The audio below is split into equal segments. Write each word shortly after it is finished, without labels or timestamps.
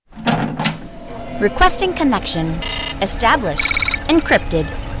Requesting connection. Established. Encrypted.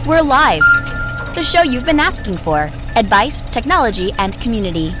 We're live. The show you've been asking for. Advice, technology, and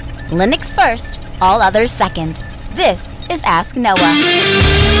community. Linux first, all others second. This is Ask Noah.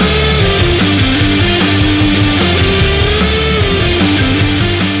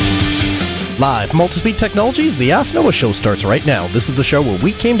 Live from Multispeed Technologies, the Ask Noah show starts right now. This is the show where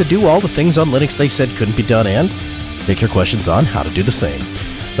we came to do all the things on Linux they said couldn't be done and take your questions on how to do the same.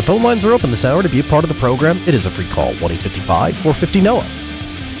 The phone lines are open this hour to be a part of the program. It is a free call, 1-855-450-NOAH.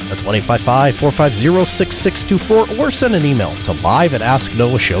 That's 1-855-450-6624, or send an email to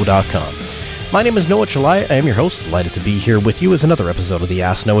live@asknoahshow.com. My name is Noah Chalaya. I am your host. Delighted to be here with you as another episode of the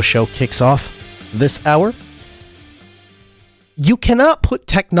Ask Noah show kicks off this hour. You cannot put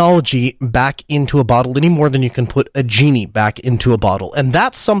technology back into a bottle any more than you can put a genie back into a bottle. And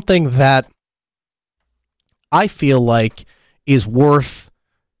that's something that I feel like is worth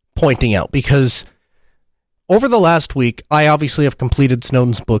pointing out, because over the last week, I obviously have completed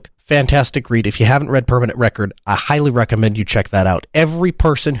Snowden's book. Fantastic read. If you haven't read Permanent Record, I highly recommend you check that out. Every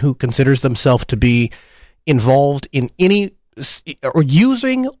person who considers themselves to be involved in any or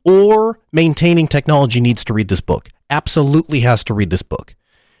using or maintaining technology needs to read this book. Absolutely has to read this book,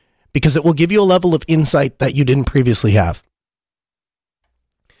 because it will give you a level of insight that you didn't previously have.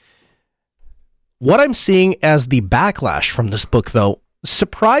 What I'm seeing as the backlash from this book, though,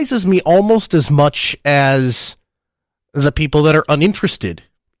 surprises me almost as much as the people that are uninterested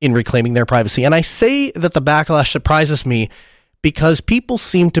in reclaiming their privacy. And I say that the backlash surprises me because people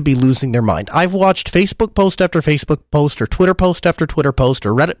seem to be losing their mind. I've watched Facebook post after Facebook post, or Twitter post after Twitter post,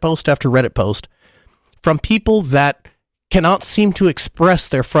 or Reddit post after Reddit post from people that cannot seem to express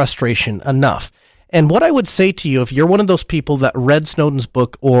their frustration enough. And what I would say to you, if you're one of those people that read Snowden's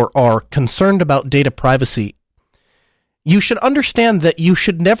book or are concerned about data privacy, you should understand that you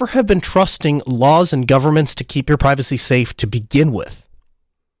should never have been trusting laws and governments to keep your privacy safe to begin with.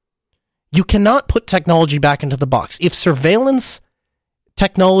 You cannot put technology back into the box. If surveillance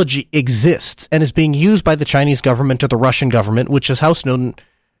technology exists and is being used by the Chinese government or the Russian government, which is how Snowden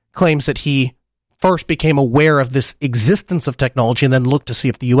claims that he first became aware of this existence of technology and then looked to see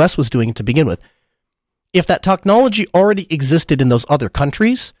if the U.S. was doing it to begin with. If that technology already existed in those other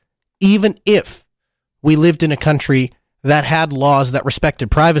countries, even if we lived in a country that had laws that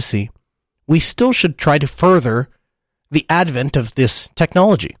respected privacy, we still should try to further the advent of this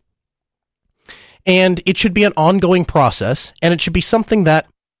technology. And it should be an ongoing process, and it should be something that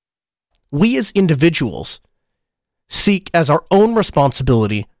we as individuals seek as our own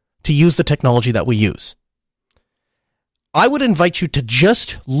responsibility to use the technology that we use. I would invite you to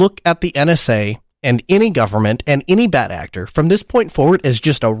just look at the NSA and any government and any bad actor from this point forward as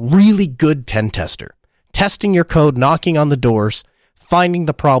just a really good pen tester. Testing your code, knocking on the doors, finding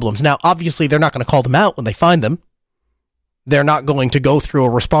the problems. Now, obviously, they're not going to call them out when they find them. They're not going to go through a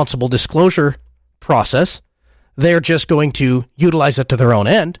responsible disclosure process. They're just going to utilize it to their own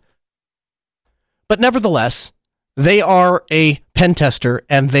end. But nevertheless, they are a pen tester,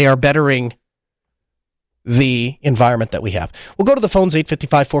 and they are bettering the environment that we have. We'll go to the phones,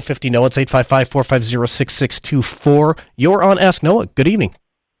 855-450-NOAH. It's 855-450-6624. You're on Ask Noah. Good evening.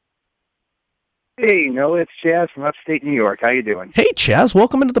 Hey, Noah, it's Chaz from upstate New York. How you doing? Hey, Chaz.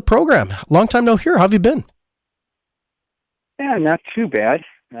 Welcome into the program. Long time no hear. How have you been? Yeah, not too bad.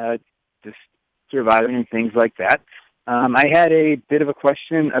 Just surviving and things like that. I had a bit of a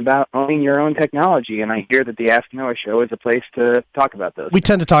question about owning your own technology, and I hear that the Ask Noah show is a place to talk about those. We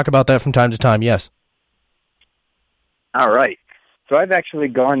tend to talk about that from time to time, yes. All right. So I've actually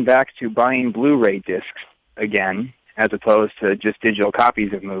gone back to buying Blu-ray discs again, as opposed to just digital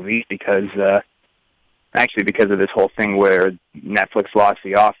copies of movies, because of this whole thing where Netflix lost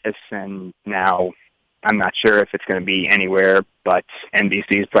The Office, and now I'm not sure if it's going to be anywhere but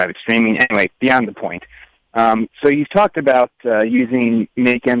NBC's private streaming. Anyway, beyond the point. So you've talked about using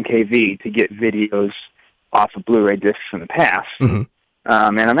MakeMKV to get videos off of Blu-ray discs in the past, and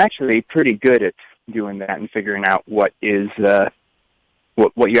I'm actually pretty good at doing that and figuring out what is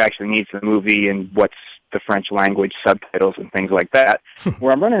what you actually need for the movie and what's the French language subtitles and things like that.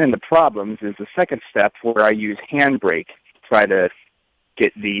 Where I'm running into problems is the second step, where I use Handbrake to try to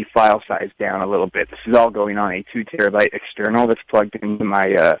get the file size down a little bit. This is all going on a 2 terabyte external that's plugged into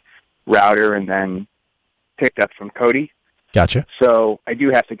my router and then picked up from Kodi. Gotcha. So I do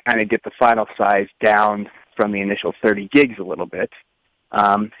have to kind of get the file size down from the initial 30 gigs a little bit.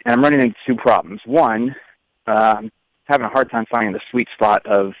 And I'm running into two problems. One, having a hard time finding the sweet spot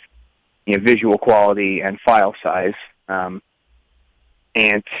of visual quality and file size. And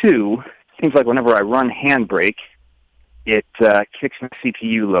two, seems like whenever I run Handbrake, it kicks my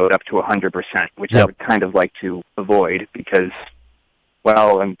CPU load up to 100%, which I would kind of like to avoid because,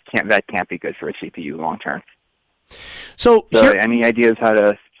 well, that can't be good for a CPU long term. So any ideas how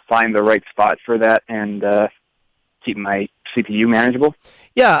to find the right spot for that and keep my CPU manageable?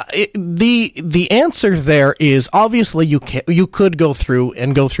 Yeah, the answer there is obviously you could go through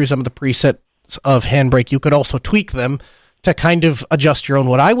some of the presets of Handbrake. You could also tweak them to kind of adjust your own.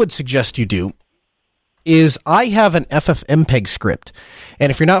 What I would suggest you do is I have an FFmpeg script, and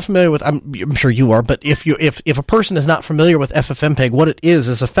if you're not familiar with, I'm sure you are, but if a person is not familiar with FFmpeg, what it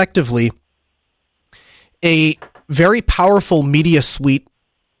is effectively a very powerful media suite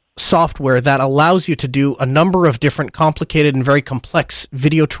software that allows you to do a number of different complicated and very complex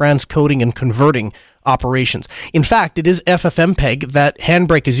video transcoding and converting operations. In fact, it is FFmpeg that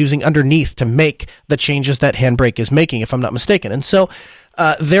Handbrake is using underneath to make the changes that Handbrake is making, if I'm not mistaken. And so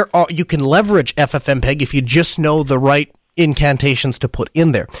you can leverage FFmpeg if you just know the right incantations to put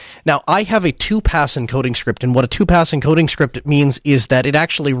in there. Now, I have a 2-pass encoding script, and what a 2-pass encoding script means is that it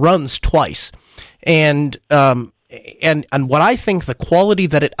actually runs twice. And what I think the quality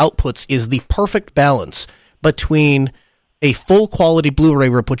that it outputs is the perfect balance between a full quality Blu-ray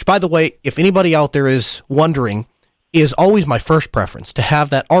rip, which, by the way, if anybody out there is wondering, is always my first preference, to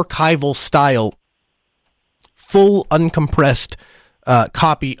have that archival style, full uncompressed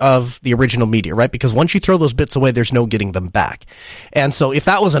copy of the original media, right? Because once you throw those bits away, there's no getting them back. And so if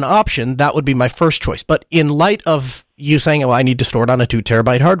that was an option, that would be my first choice. But in light of you saying, I need to store it on a 2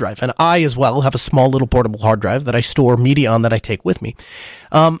 terabyte hard drive, and I as well have a small little portable hard drive that I store media on that I take with me.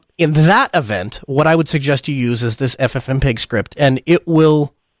 In that event, what I would suggest you use is this FFmpeg script, and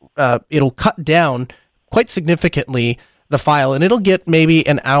it'll cut down quite significantly the file, and it'll get maybe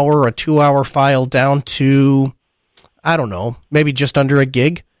an hour or 2-hour file down to, I don't know, maybe just under a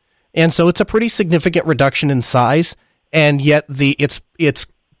gig. And so it's a pretty significant reduction in size, and yet it's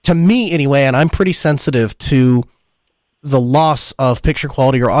to me anyway, and I'm pretty sensitive to the loss of picture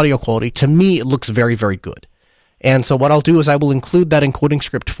quality or audio quality. To me, it looks very, very good. And so what I'll do is I will include that encoding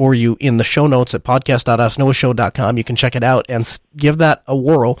script for you in the show notes at podcast.asknoahshow.com. You can check it out and give that a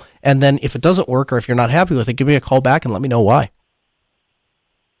whirl. And then if it doesn't work or if you're not happy with it, give me a call back and let me know why.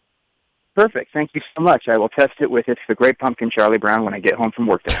 Perfect. Thank you so much. I will test it with It's the Great Pumpkin Charlie Brown when I get home from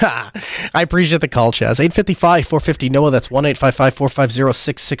work today. I appreciate the call, Chaz. 855-450-NOAH. That's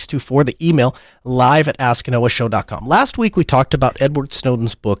 1-855-450-6624. The email, live at asknoahshow.com. Last week we talked about Edward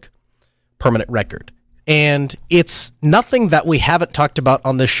Snowden's book, Permanent Record. And it's nothing that we haven't talked about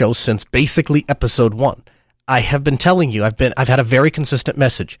on this show since basically episode 1. I have been telling you, I've had a very consistent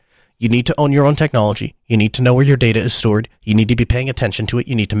message. You need to own your own technology. You need to know where your data is stored. You need to be paying attention to it.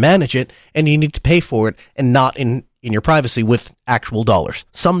 You need to manage it, and you need to pay for it, and not in your privacy with actual dollars.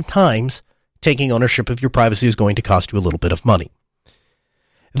 Sometimes taking ownership of your privacy is going to cost you a little bit of money.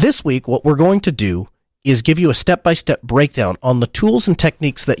 This week, what we're going to do is give you a step-by-step breakdown on the tools and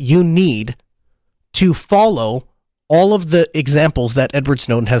techniques that you need to follow all of the examples that Edward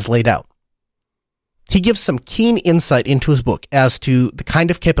Snowden has laid out. He gives some keen insight into his book as to the kind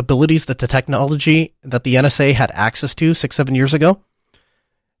of capabilities that the technology that the NSA had access to 6-7 years ago.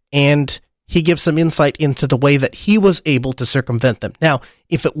 And he gives some insight into the way that he was able to circumvent them. Now,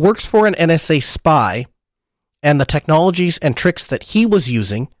 if it works for an NSA spy and the technologies and tricks that he was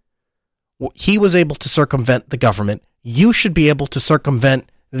using, he was able to circumvent the government, you should be able to circumvent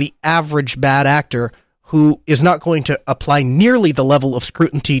the average bad actor who is not going to apply nearly the level of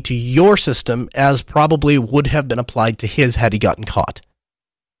scrutiny to your system as probably would have been applied to his had he gotten caught.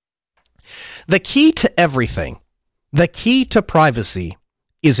 The key to everything, the key to privacy,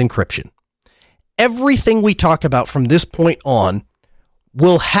 is encryption. Everything we talk about from this point on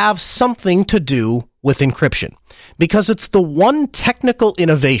will have something to do with encryption, because it's the one technical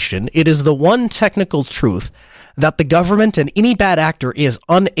innovation, it is the one technical truth that the government and any bad actor is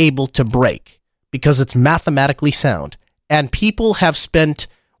unable to break, because it's mathematically sound. And people have spent,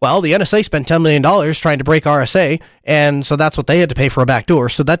 well, the NSA spent $10 million trying to break RSA, and so that's what they had to pay for a backdoor.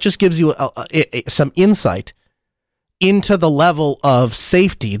 So that just gives you some insight into the level of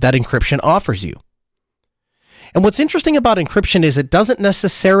safety that encryption offers you. And what's interesting about encryption is it doesn't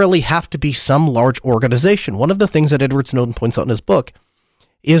necessarily have to be some large organization. One of the things that Edward Snowden points out in his book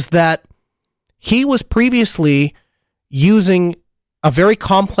is that he was previously using a very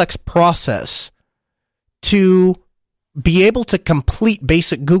complex process to be able to complete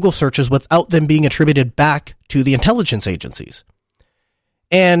basic Google searches without them being attributed back to the intelligence agencies.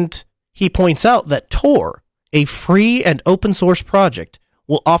 And he points out that Tor, a free and open source project,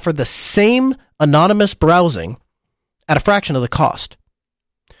 will offer the same anonymous browsing at a fraction of the cost.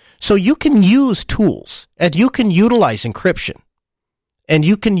 So you can use tools and you can utilize encryption and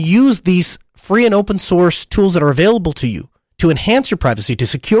you can use these free and open source tools that are available to you to enhance your privacy, to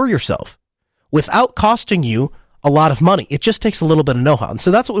secure yourself without costing you a lot of money. It just takes a little bit of know-how. And so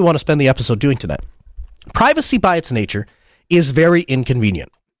that's what we want to spend the episode doing tonight. Privacy by its nature is very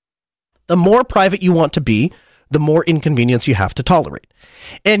inconvenient. The more private you want to be, the more inconvenience you have to tolerate.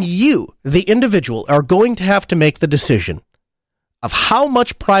 And you, the individual, are going to have to make the decision of how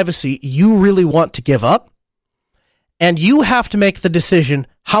much privacy you really want to give up, and you have to make the decision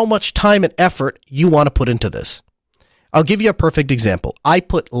how much time and effort you want to put into this. I'll give you a perfect example. I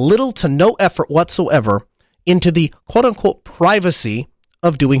put little to no effort whatsoever into the quote-unquote privacy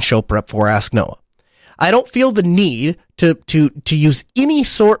of doing show prep for Ask Noah. I don't feel the need to use any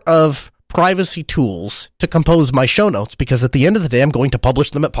sort of privacy tools to compose my show notes, because at the end of the day, I'm going to publish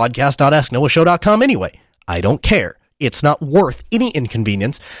them at podcast.asknoahshow.com anyway. I don't care. It's not worth any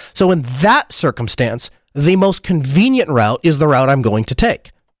inconvenience. So in that circumstance, the most convenient route is the route I'm going to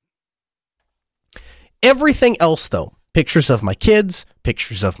take. Everything else, though, pictures of my kids,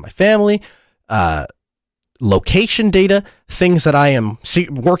 pictures of my family, location data, things that I am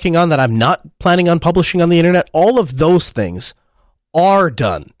working on that I'm not planning on publishing on the internet, all of those things are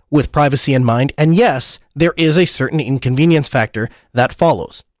done with privacy in mind. And yes, there is a certain inconvenience factor that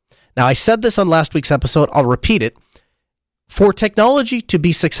follows. Now, I said this on last week's episode. I'll repeat it. For technology to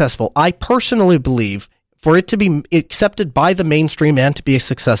be successful, I personally believe for it to be accepted by the mainstream and to be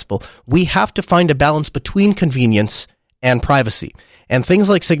successful, we have to find a balance between convenience and privacy. And things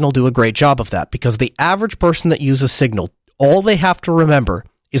like Signal do a great job of that, because the average person that uses Signal, all they have to remember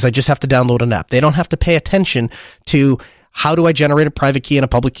is I just have to download an app. They don't have to pay attention to how do I generate a private key and a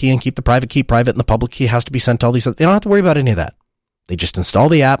public key and keep the private key private and the public key has to be sent to all these. They don't have to worry about any of that. They just install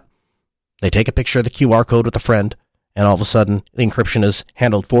the app. They take a picture of the QR code with a friend, and all of a sudden the encryption is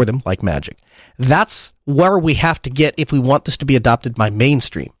handled for them like magic. That's where we have to get if we want this to be adopted by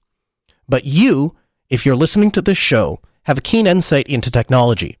mainstream. But you, if you're listening to this show, have a keen insight into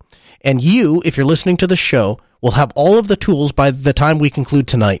technology. And you, if you're listening to this show, will have all of the tools by the time we conclude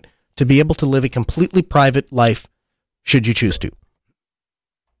tonight to be able to live a completely private life should you choose to.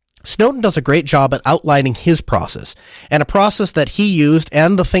 Snowden does a great job at outlining his process, and a process that he used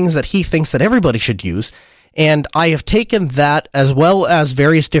and the things that he thinks that everybody should use. And I have taken that, as well as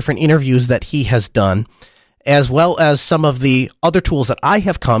various different interviews that he has done, as well as some of the other tools that I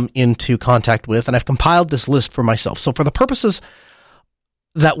have come into contact with, and I've compiled this list for myself. So for the purposes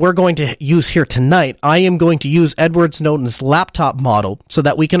that we're going to use here tonight, I am going to use Edward Snowden's laptop model so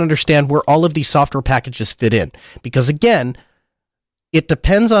that we can understand where all of these software packages fit in. Because again, it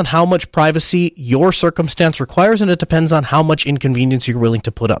depends on how much privacy your circumstance requires, and it depends on how much inconvenience you're willing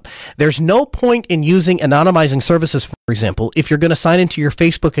to put up. There's no point in using anonymizing services, for example, if you're going to sign into your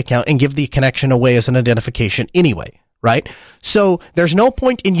Facebook account and give the connection away as an identification anyway, right? So there's no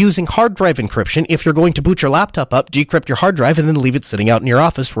point in using hard drive encryption if you're going to boot your laptop up, decrypt your hard drive, and then leave it sitting out in your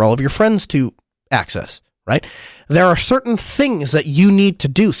office for all of your friends to access, right? There are certain things that you need to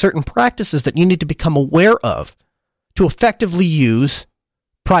do, certain practices that you need to become aware of to effectively use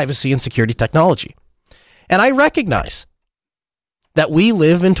privacy and security technology. And I recognize that we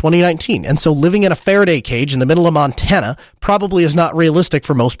live in 2019, and so living in a Faraday cage in the middle of Montana probably is not realistic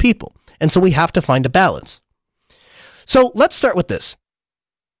for most people. And so we have to find a balance. So let's start with this.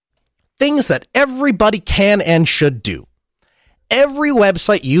 Things that everybody can and should do. Every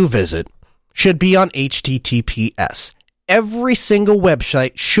website you visit should be on HTTPS. Every single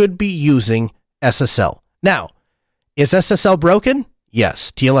website should be using SSL. Now, is SSL broken?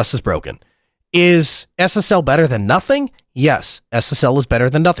 Yes, TLS is broken. Is SSL better than nothing? Yes, SSL is better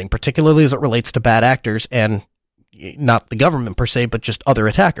than nothing, particularly as it relates to bad actors and not the government per se, but just other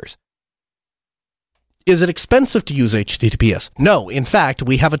attackers. Is it expensive to use HTTPS? No. In fact,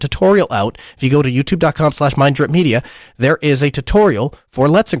 we have a tutorial out. If you go to youtube.com/minddripmedia, there is a tutorial for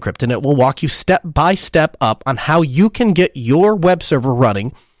Let's Encrypt, and it will walk you step by step up on how you can get your web server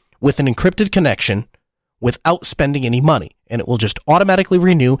running with an encrypted connection without spending any money. And it will just automatically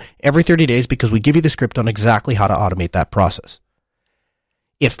renew every 30 days because we give you the script on exactly how to automate that process.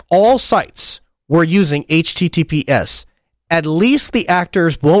 If all sites were using HTTPS, at least the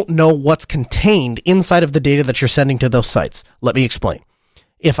actors won't know what's contained inside of the data that you're sending to those sites. Let me explain.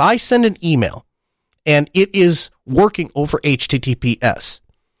 If I send an email and it is working over HTTPS,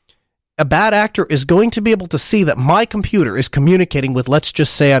 a bad actor is going to be able to see that my computer is communicating with, let's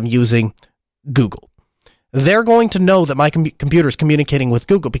just say I'm using Google. They're going to know that my computer is communicating with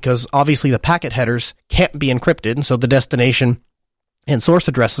Google because obviously the packet headers can't be encrypted, and so the destination and source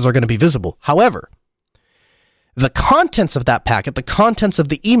addresses are going to be visible. However, the contents of that packet, the contents of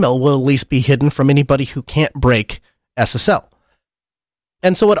the email will at least be hidden from anybody who can't break SSL.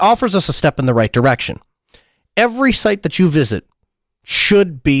 And so it offers us a step in the right direction. Every site that you visit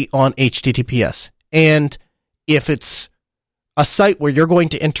should be on HTTPS. And if it's a site where you're going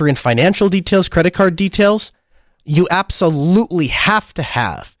to enter in financial details, credit card details, you absolutely have to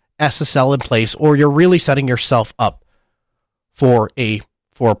have SSL in place, or you're really setting yourself up for a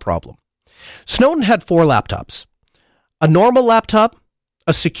problem. Snowden had 4 laptops: a normal laptop,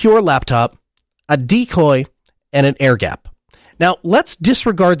 a secure laptop, a decoy, and an air gap. Now, let's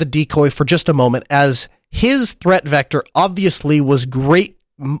disregard the decoy for just a moment, as his threat vector obviously was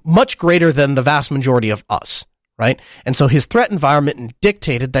much greater than the vast majority of us, right? And so his threat environment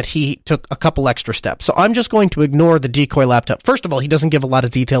dictated that he took a couple extra steps. So I'm just going to ignore the decoy laptop. First of all, he doesn't give a lot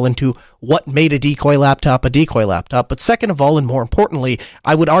of detail into what made a decoy laptop. But second of all, and more importantly,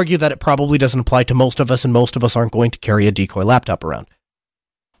 I would argue that it probably doesn't apply to most of us, and most of us aren't going to carry a decoy laptop around.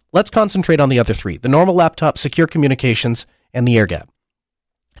 Let's concentrate on the other 3: the normal laptop, secure communications, and the air gap.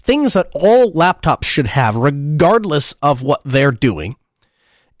 Things that all laptops should have, regardless of what they're doing,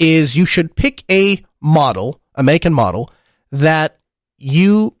 is you should pick a model, a make and model, that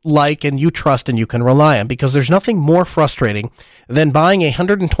you like and you trust and you can rely on, because there's nothing more frustrating than buying a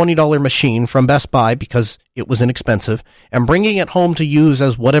 $120 machine from Best Buy because it was inexpensive and bringing it home to use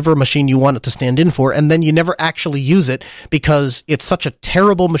as whatever machine you want it to stand in for, and then you never actually use it because it's such a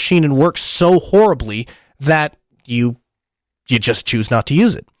terrible machine and works so horribly that you just choose not to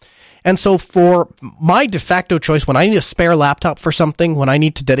use it. And so for my de facto choice, when I need a spare laptop for something, when I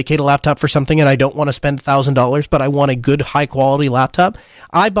need to dedicate a laptop for something and I don't want to spend $1,000, but I want a good high quality laptop,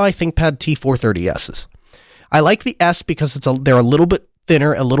 I buy ThinkPad T430Ss. I like the S because they're a little bit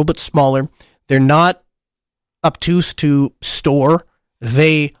thinner, a little bit smaller. They're not obtuse to store.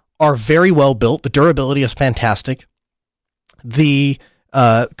 They are very well built. The durability is fantastic. The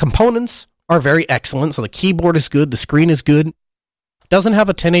components are very excellent. So the keyboard is good. The screen is good. Doesn't have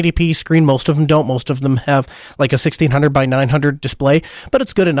a 1080p screen. Most of them don't. Most of them have like a 1600 by 900 display, but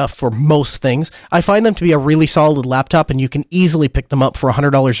it's good enough for most things. I find them to be a really solid laptop, and you can easily pick them up for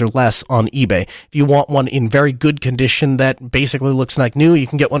 $100 or less on eBay. If you want one in very good condition that basically looks like new, you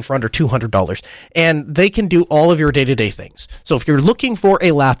can get one for under $200, and they can do all of your day-to-day things. So if you're looking for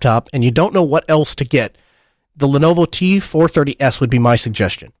a laptop and you don't know what else to get, the Lenovo T430S would be my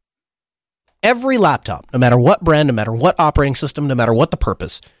suggestion. Every laptop, no matter what brand, no matter what operating system, no matter what the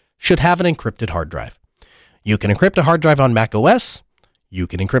purpose, should have an encrypted hard drive. You can encrypt a hard drive on Mac OS, you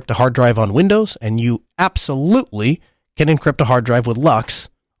can encrypt a hard drive on Windows, and you absolutely can encrypt a hard drive with Lux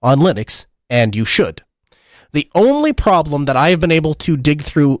on Linux, and you should. The only problem that I have been able to dig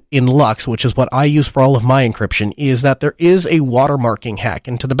through in Lux, which is what I use for all of my encryption, is that there is a watermarking hack.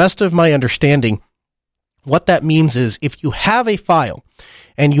 And to the best of my understanding, what that means is if you have a file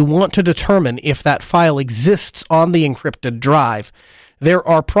and you want to determine if that file exists on the encrypted drive, there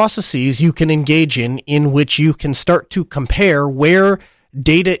are processes you can engage in which you can start to compare where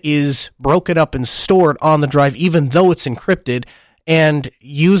data is broken up and stored on the drive, even though it's encrypted. And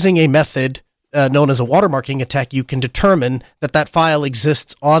using a method known as a watermarking attack, you can determine that that file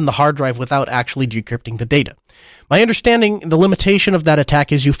exists on the hard drive without actually decrypting the data. My understanding, the limitation of that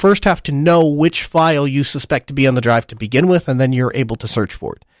attack is you first have to know which file you suspect to be on the drive to begin with, and then you're able to search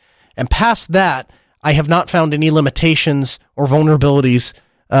for it. And past that, I have not found any limitations or vulnerabilities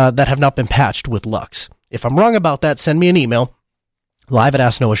that have not been patched with Lux. If I'm wrong about that, send me an email,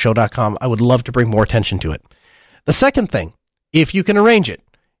 live@asknoahshow.com. I would love to bring more attention to it. The second thing, if you can arrange it,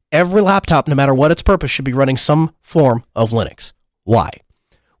 every laptop, no matter what its purpose, should be running some form of Linux. Why?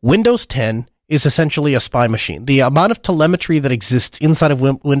 Windows 10 is essentially a spy machine. The amount of telemetry that exists inside of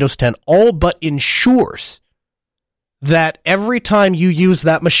Windows 10 all but ensures that every time you use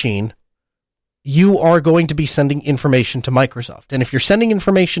that machine, you are going to be sending information to Microsoft. And if you're sending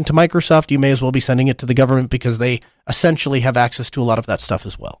information to Microsoft, you may as well be sending it to the government, because they essentially have access to a lot of that stuff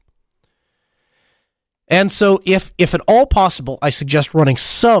as well. And so if at all possible, I suggest running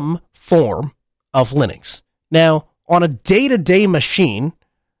some form of Linux. Now, on a day-to-day machine,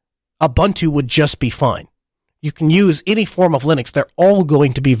 Ubuntu would just be fine. You can use any form of Linux. They're all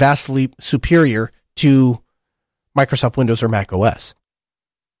going to be vastly superior to Microsoft Windows or Mac OS.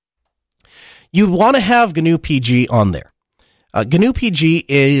 You want to have GNU PG on there. GNU PG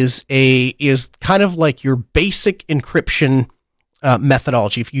is kind of like your basic encryption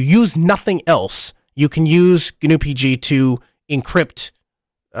methodology. If you use nothing else, you can use GNU PG to encrypt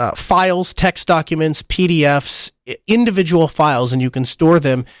files, text documents, PDFs, individual files, and you can store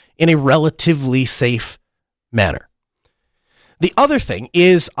them in a relatively safe manner. The other thing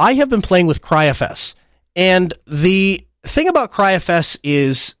is I have been playing with CryFS, And the thing about CryFS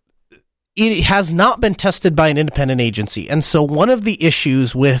is it has not been tested by an independent agency. And so one of the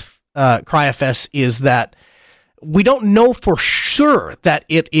issues with CryFS is that we don't know for sure that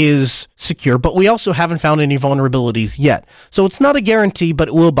it is secure, but we also haven't found any vulnerabilities yet. So it's not a guarantee, but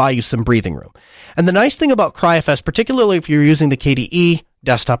it will buy you some breathing room. And the nice thing about CryFS, particularly if you're using the KDE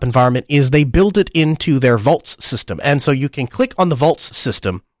desktop environment, is they build it into their Vaults system. And so you can click on the Vaults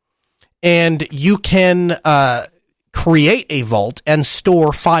system and you can create a vault and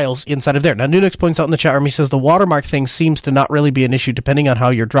store files inside of there. Now, Nunix points out in the chat room, he says the watermark thing seems to not really be an issue depending on how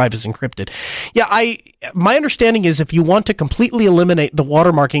your drive is encrypted. Yeah, my understanding is if you want to completely eliminate the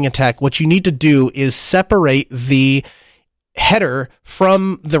watermarking attack, what you need to do is separate the header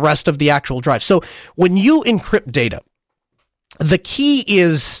from the rest of the actual drive. So when you encrypt data, the key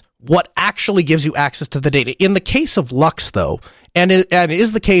is what actually gives you access to the data. In the case of LUKS, though, and it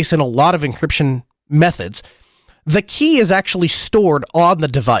is the case in a lot of encryption methods, the key is actually stored on the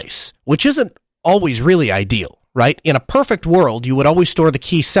device, which isn't always really ideal, right? In a perfect world, you would always store the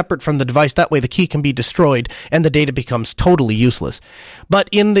key separate from the device. That way the key can be destroyed and the data becomes totally useless. But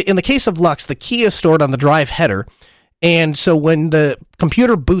in the case of LUKS, the key is stored on the drive header. And so when the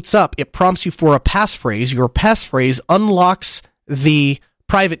computer boots up, it prompts you for a passphrase. Your passphrase unlocks the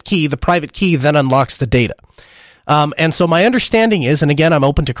private key. The private key then unlocks the data. And so my understanding is, and again, I'm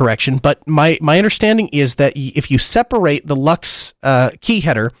open to correction, but my understanding is that if you separate the LUKS key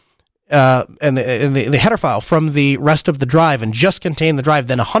header and the header file from the rest of the drive and just contain the drive,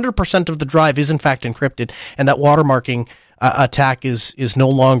 then 100% of the drive is in fact encrypted, and that watermarking attack is no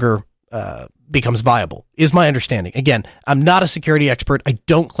longer becomes viable, is my understanding. Again, I'm not a security expert. I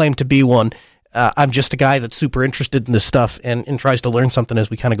don't claim to be one. I'm just a guy that's super interested in this stuff and tries to learn something as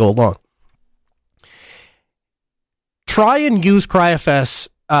we kind of go along. Try and use CryFS.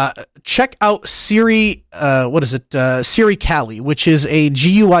 Check out Siri, Siri Kali, which is a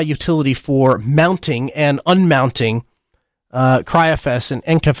GUI utility for mounting and unmounting CryFS and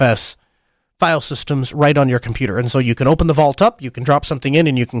NKFS file systems right on your computer. And so you can open the vault up, you can drop something in,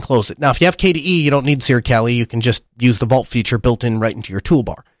 and you can close it. Now, if you have KDE, you don't need Siri Kali. You can just use the vault feature built in right into your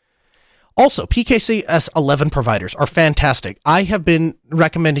toolbar. Also, PKCS 11 providers are fantastic. I have been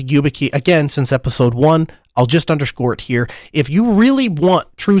recommending YubiKey again since episode 1. I'll just underscore it here. If you really want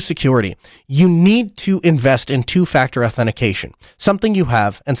true security, you need to invest in two-factor authentication, something you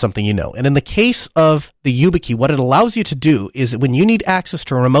have and something you know. And in the case of the YubiKey, what it allows you to do is when you need access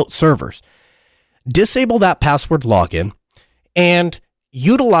to remote servers, disable that password login and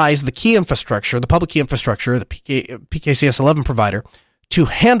utilize the key infrastructure, the public key infrastructure, the PKCS 11 provider, to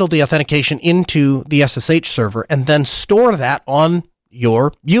handle the authentication into the SSH server and then store that on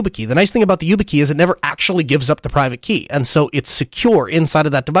your YubiKey. The nice thing about the YubiKey is it never actually gives up the private key, and so it's secure inside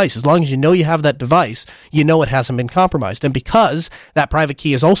of that device. As long as you know you have that device, you know it hasn't been compromised. And because that private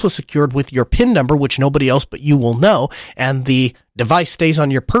key is also secured with your PIN number, which nobody else but you will know, and the device stays on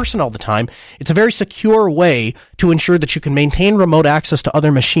your person all the time, it's a very secure way to ensure that you can maintain remote access to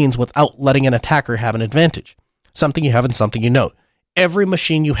other machines without letting an attacker have an advantage. Something you have and something you know. Every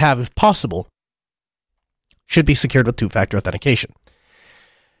machine you have, if possible, should be secured with two-factor authentication.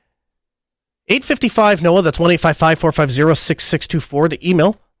 855 Noah, that's 1-855-450-6624. The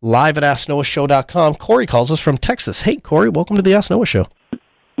email, live at AskNoahShow.com. Corey calls us from Texas. Hey, Corey, welcome to the Ask Noah Show.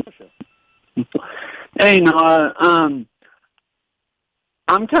 Hey, Noah.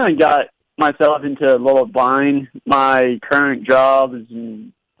 I'm kind of got myself into a little bind. My current job is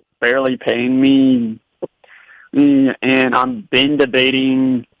barely paying me, and I've been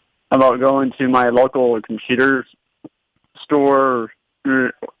debating about going to my local computer store,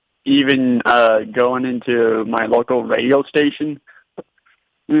 or even going into my local radio station.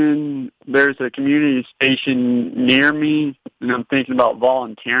 And there's a community station near me, and I'm thinking about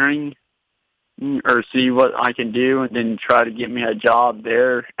volunteering or see what I can do and then try to get me a job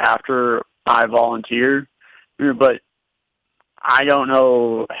there after I volunteer. But I don't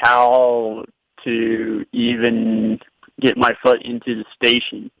know how to even get my foot into the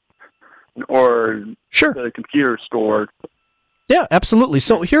station or the computer store. Yeah, absolutely.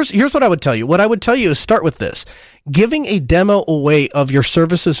 So here's what I would tell you. What I would tell you is start with this. Giving a demo away of your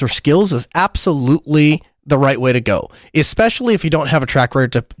services or skills is absolutely the right way to go, especially if you don't have a track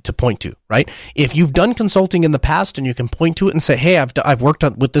record to point to, right? If you've done consulting in the past and you can point to it and say, hey, I've worked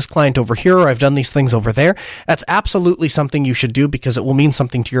with this client over here, or I've done these things over there, that's absolutely something you should do because it will mean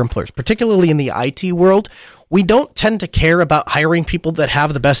something to your employers, particularly in the IT world. we don't tend to care about hiring people that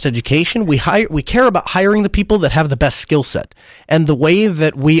have the best education. We care about hiring the people that have the best skill set. And the way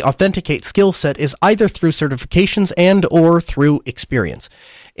that we authenticate skill set is either through certifications and or through experience.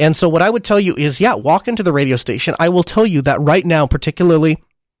 And so what I would tell you is, walk into the radio station. I will tell you that right now, particularly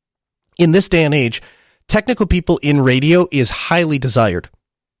in this day and age, technical people in radio is highly desired.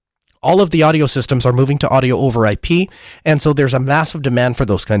 All of the audio systems are moving to audio over IP, and so there's a massive demand for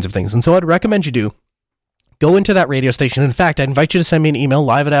those kinds of things. And so I'd recommend you do go into that radio station. In fact, I invite you to send me an email,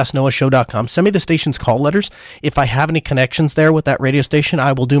 live@asknoahshow.com. Send me the station's call letters. If I have any connections there with that radio station,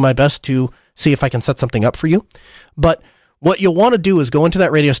 I will do my best to see if I can set something up for you. But what you'll want to do is go into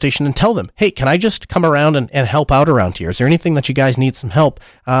that radio station and tell them, hey, can I just come around and help out around here? Is there anything that you guys need some help?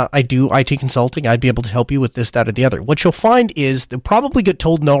 I do IT consulting. I'd be able to help you with this, that, or the other. What you'll find is they'll probably get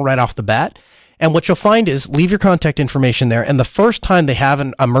told no right off the bat. And what you'll find is leave your contact information there. And the first time they have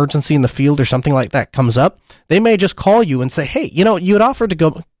an emergency in the field or something like that comes up, they may just call you and say, hey, you had offered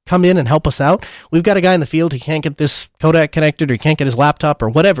to come in and help us out. We've got a guy in the field. He can't get this Kodak connected, or he can't get his laptop or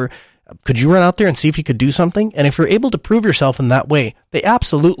whatever. Could you run out there and see if you could do something? And if you're able to prove yourself in that way, they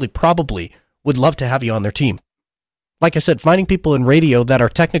absolutely probably would love to have you on their team. Like I said, finding people in radio that are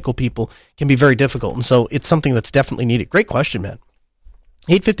technical people can be very difficult. And so it's something that's definitely needed. Great question, man.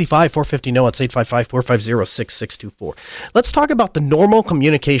 855-450-NO, it's 855-450-6624. Let's talk about the normal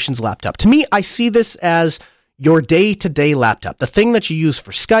communications laptop. To me, I see this as your day-to-day laptop, the thing that you use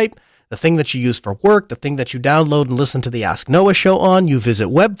for Skype, the thing that you use for work, the thing that you download and listen to the Ask Noah show on, you visit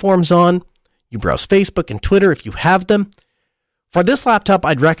web forums on, you browse Facebook and Twitter if you have them. For this laptop,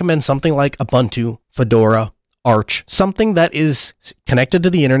 I'd recommend something like Ubuntu, Fedora, Arch, something that is connected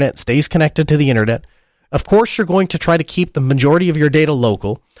to the internet, stays connected to the internet. Of course, you're going to try to keep the majority of your data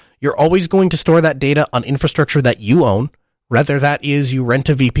local. You're always going to store that data on infrastructure that you own, whether that is you rent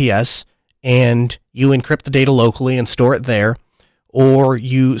a VPS and you encrypt the data locally and store it there, or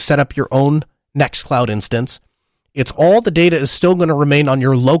you set up your own Nextcloud instance. It's all the data is still going to remain on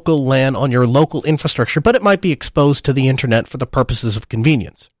your local LAN, on your local infrastructure, but it might be exposed to the internet for the purposes of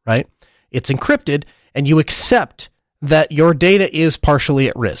convenience, right? It's encrypted, and you accept that your data is partially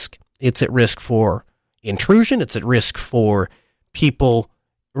at risk. It's at risk for intrusion. It's at risk for people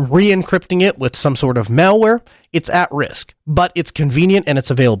re-encrypting it with some sort of malware. It's at risk, but it's convenient and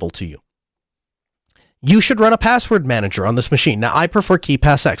it's available to you. You should run a password manager on this machine. Now, I prefer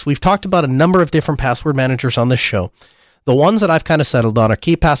KeePassX. We've talked about a number of different password managers on this show. The ones that I've kind of settled on are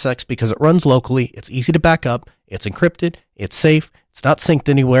KeePassX because it runs locally, it's easy to back up, it's encrypted, it's safe, it's not synced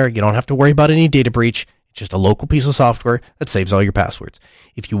anywhere, you don't have to worry about any data breach. It's just a local piece of software that saves all your passwords.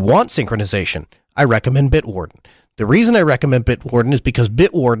 If you want synchronization, I recommend Bitwarden. The reason I recommend Bitwarden is because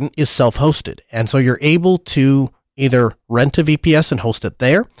Bitwarden is self-hosted, and so you're able to either rent a VPS and host it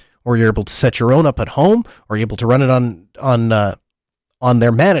there, or you're able to set your own up at home, or you're able to run it on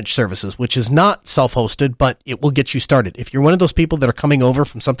their managed services, which is not self-hosted, but it will get you started. If you're one of those people that are coming over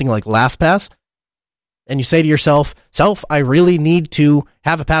from something like LastPass, and you say to yourself, I really need to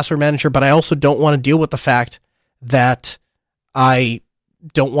have a password manager, but I also don't want to deal with the fact that I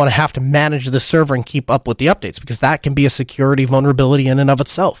don't want to have to manage the server and keep up with the updates, because that can be a security vulnerability in and of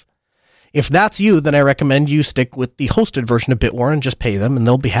itself. If that's you, then I recommend you stick with the hosted version of Bitwarden and just pay them, and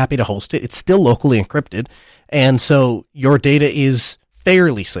they'll be happy to host it. It's still locally encrypted, and so your data is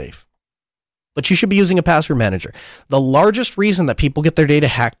fairly safe. But you should be using a password manager. The largest reason that people get their data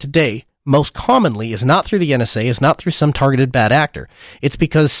hacked today, most commonly, is not through the NSA, is not through some targeted bad actor. It's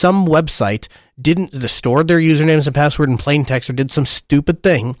because some website didn't store their usernames and password in plain text or did some stupid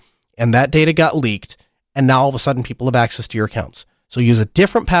thing, and that data got leaked, and now all of a sudden people have access to your accounts. So use a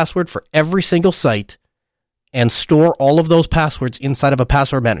different password for every single site and store all of those passwords inside of a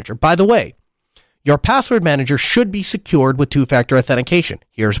password manager. By the way, your password manager should be secured with two-factor authentication.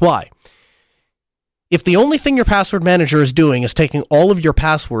 Here's why. If the only thing your password manager is doing is taking all of your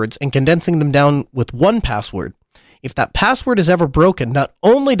passwords and condensing them down with one password, if that password is ever broken, not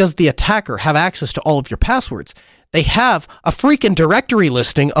only does the attacker have access to all of your passwords, they have a freaking directory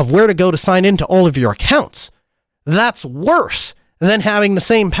listing of where to go to sign into all of your accounts. That's worse than having the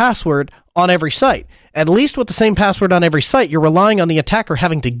same password on every site. At least with the same password on every site, you're relying on the attacker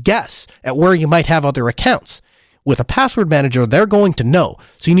having to guess at where you might have other accounts. With a password manager, they're going to know.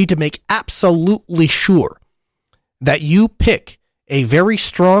 So you need to make absolutely sure that you pick a very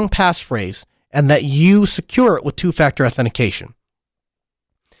strong passphrase and that you secure it with two-factor authentication.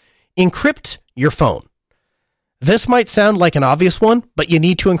 Encrypt your phone. This might sound like an obvious one, but you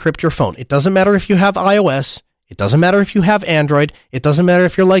need to encrypt your phone. It doesn't matter if you have iOS. It doesn't matter if you have Android. It doesn't matter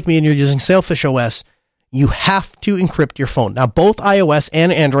if you're like me and you're using Sailfish OS. you have to encrypt your phone. Now, both iOS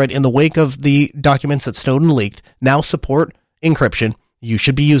and Android, in the wake of the documents that Snowden leaked, now support encryption. You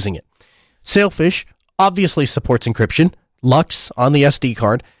should be using it. Sailfish obviously supports encryption. Lux on the SD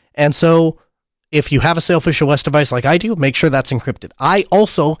card. And so if you have a Sailfish OS device like I do, make sure that's encrypted. I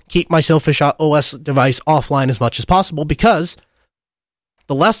also keep my Sailfish OS device offline as much as possible because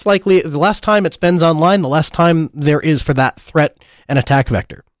the less time it spends online, the less time there is for that threat and attack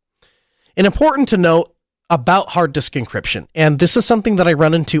vector. And important to note about hard disk encryption, and this is something that I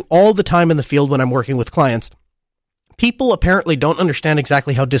run into all the time in the field when I'm working with clients. People apparently don't understand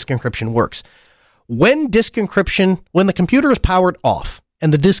exactly how disk encryption works. When the computer is powered off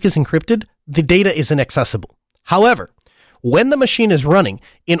and the disk is encrypted, the data is inaccessible. However, when the machine is running,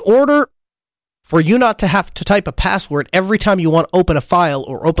 in order for you not to have to type a password every time you want to open a file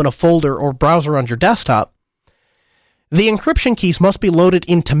or open a folder or browser on your desktop, the encryption keys must be loaded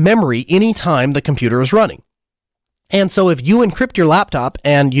into memory anytime the computer is running. And so if you encrypt your laptop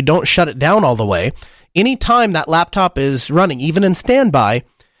and you don't shut it down all the way, anytime that laptop is running, even in standby,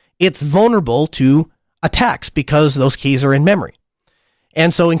 it's vulnerable to attacks because those keys are in memory.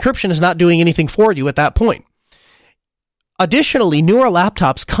 And so encryption is not doing anything for you at that point. Additionally, newer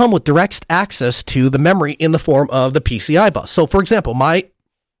laptops come with direct access to the memory in the form of the PCI bus. So, for example, my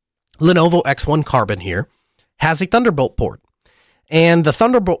Lenovo X1 Carbon here has a Thunderbolt port. And the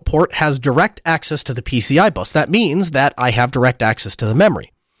Thunderbolt port has direct access to the PCI bus. That means that I have direct access to the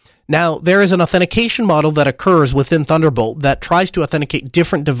memory. Now, there is an authentication model that occurs within Thunderbolt that tries to authenticate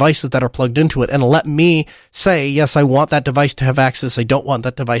different devices that are plugged into it and let me say, yes, I want that device to have access, I don't want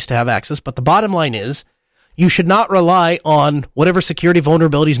that device to have access. But the bottom line is, you should not rely on whatever security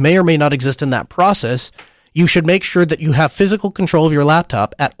vulnerabilities may or may not exist in that process. You should make sure that you have physical control of your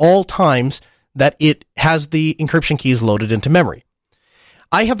laptop at all times, that it has the encryption keys loaded into memory.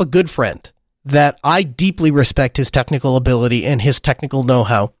 I have a good friend that I deeply respect his technical ability and his technical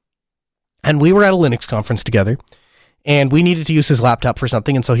know-how. And we were at a Linux conference together, and we needed to use his laptop for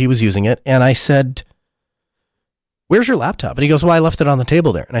something, and so he was using it. And I said, "Where's your laptop?" And he goes, "Well, I left it on the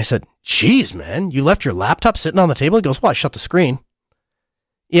table there." And I said, "Geez, man, you left your laptop sitting on the table?" He goes, "Well, I shut the screen."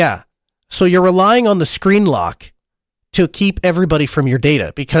 Yeah, so you're relying on the screen lock to keep everybody from your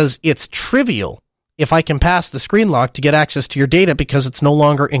data, because it's trivial if I can pass the screen lock to get access to your data because it's no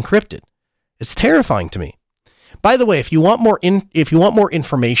longer encrypted. It's terrifying to me. By the way, if you want more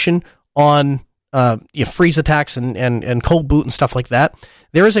information on freeze attacks and cold boot and stuff like that,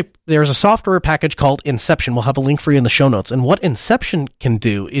 there's a software package called Inception. We'll have a link for you in the show notes. And what Inception can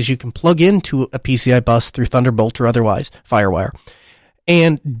do is you can plug into a PCI bus through Thunderbolt or otherwise FireWire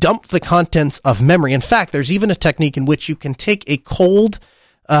and dump the contents of memory. In fact, there's even a technique in which you can take a cold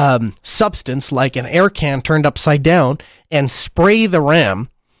substance like an air can turned upside down and spray the RAM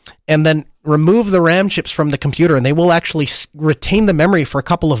and then remove the RAM chips from the computer, and they will actually retain the memory for a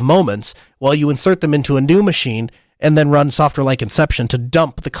couple of moments while you insert them into a new machine and then run software like Inception to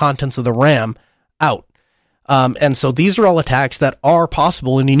dump the contents of the RAM out. And so these are all attacks that are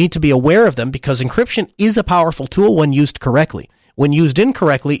possible, and you need to be aware of them because encryption is a powerful tool when used correctly. When used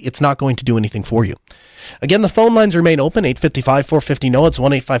incorrectly, it's not going to do anything for you. Again, the phone lines remain open, 855-450-NOAH. It's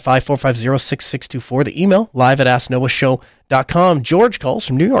 1-855-450-6624. The email, live@AskNoahShow.com. George calls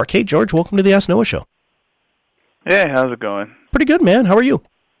from New York. Hey, George, welcome to the Ask Noah Show. Hey, how's it going? Pretty good, man. How are you?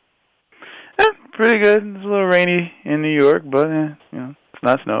 Pretty good. It's a little rainy in New York, but it's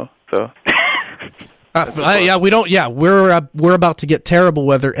not snow, so... we're about to get terrible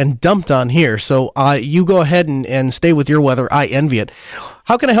weather and dumped on here. So you go ahead and stay with your weather. I envy it.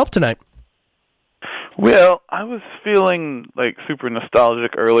 How can I help tonight? Well, I was feeling like super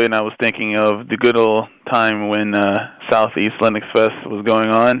nostalgic early, and I was thinking of the good old time when Southeast Linux Fest was going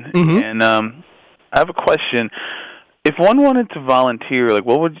on. Mm-hmm. And I have a question. If one wanted to volunteer, like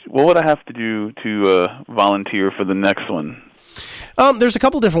what would I have to do to volunteer for the next one? There's a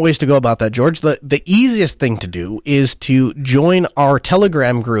couple different ways to go about that, George. The easiest thing to do is to join our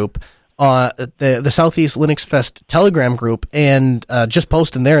Telegram group, the Southeast Linux Fest Telegram group, and just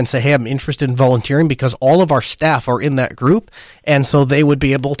post in there and say, hey, I'm interested in volunteering, because all of our staff are in that group, and so they would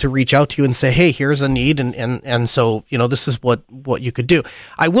be able to reach out to you and say, hey, here's a need, and so, this is what you could do.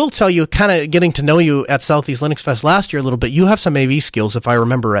 I will tell you, kind of getting to know you at Southeast Linux Fest last year a little bit, you have some AV skills, if I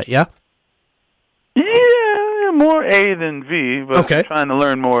remember right, yeah? Yeah. More A than V, but okay. I'm trying to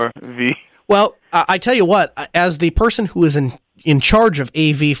learn more V. Well, I tell you what, as the person who is in in charge of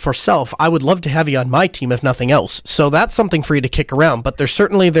AV for self, I would love to have you on my team, if nothing else. So that's something for you to kick around. But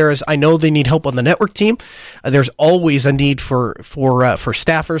I know they need help on the network team. There's always a need for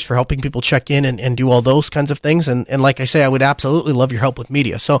staffers, for helping people check in and do all those kinds of things. And like I say, I would absolutely love your help with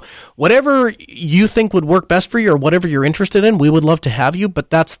media. So whatever you think would work best for you or whatever you're interested in, we would love to have you. But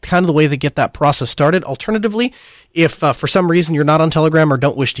that's kind of the way to get that process started. Alternatively, if for some reason you're not on Telegram or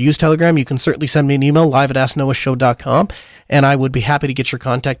don't wish to use Telegram, you can certainly send me an email, live@asknoahshow.com, and I would be happy to get your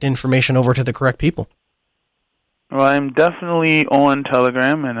contact information over to the correct people. Well, I'm definitely on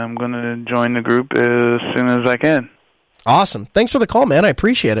Telegram, and I'm going to join the group as soon as I can. Awesome. Thanks for the call, man. I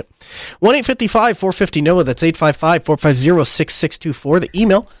appreciate it. 1-855-450-NOAH. That's 855-450-6624. The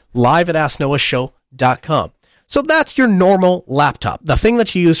email, live@asknoahshow.com. So that's your normal laptop, the thing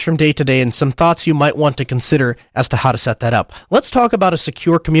that you use from day to day, and some thoughts you might want to consider as to how to set that up. Let's talk about a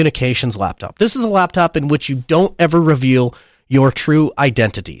secure communications laptop. This is a laptop in which you don't ever reveal your true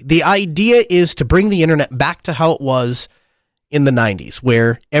identity. The idea is to bring the internet back to how it was in the 90s,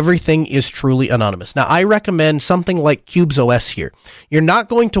 where everything is truly anonymous. Now, I recommend something like CubesOS here. You're not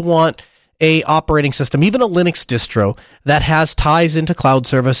going to want a operating system, even a Linux distro, that has ties into cloud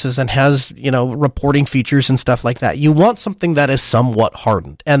services and has, reporting features and stuff like that. You want something that is somewhat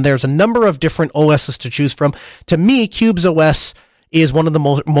hardened. And there's a number of different OSs to choose from. To me, CubesOS is one of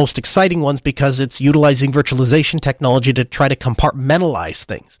the most exciting ones because it's utilizing virtualization technology to try to compartmentalize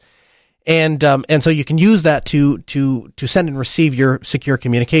things. And so you can use that to send and receive your secure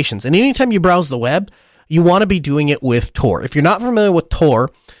communications. And anytime you browse the web, you want to be doing it with Tor. If you're not familiar with Tor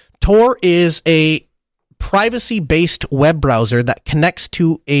is a privacy-based web browser that connects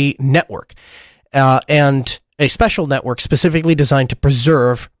to a network, and a special network specifically designed to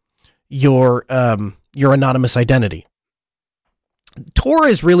preserve your anonymous identity. Tor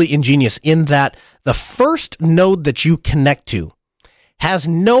is really ingenious in that the first node that you connect to has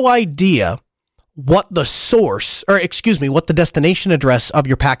no idea what the destination address of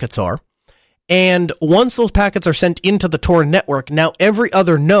your packets are. And once those packets are sent into the Tor network, now every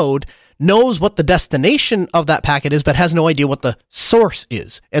other node knows what the destination of that packet is, but has no idea what the source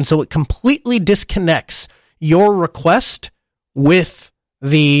is. And so it completely disconnects your request with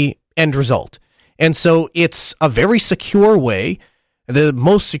the end result. And so it's a very secure way, the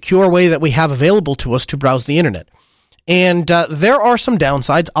most secure way that we have available to us to browse the internet. And there are some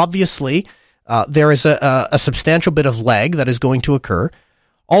downsides. Obviously, there is a substantial bit of lag that is going to occur.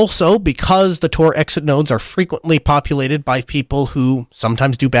 Also, because the Tor exit nodes are frequently populated by people who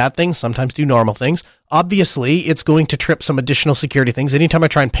sometimes do bad things, sometimes do normal things, obviously it's going to trip some additional security things. Anytime I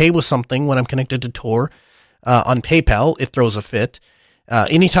try and pay with something when I'm connected to Tor on PayPal, it throws a fit.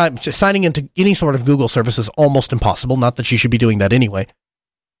 Anytime just signing into any sort of Google service is almost impossible, not that you should be doing that anyway.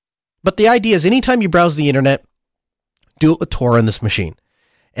 But the idea is anytime you browse the internet, do it with Tor on this machine.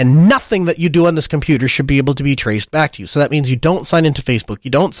 And nothing that you do on this computer should be able to be traced back to you. So that means you don't sign into Facebook,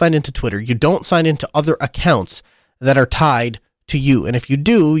 you don't sign into Twitter, you don't sign into other accounts that are tied to you. And if you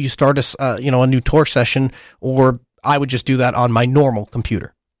do, you start a new Tor session, or I would just do that on my normal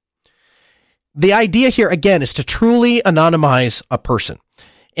computer. The idea here, again, is to truly anonymize a person.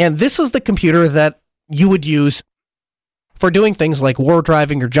 And this is the computer that you would use for doing things like war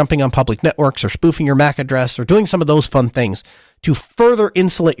driving or jumping on public networks or spoofing your MAC address or doing some of those fun things to further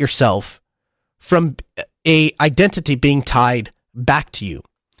insulate yourself from a identity being tied back to you.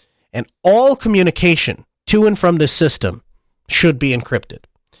 And all communication to and from this system should be encrypted.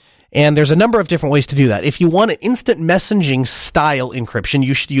 And there's a number of different ways to do that. If you want an instant messaging style encryption,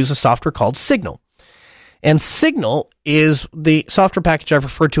 you should use a software called Signal. And Signal is the software package I've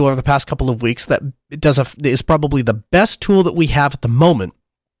referred to over the past couple of weeks that is probably the best tool that we have at the moment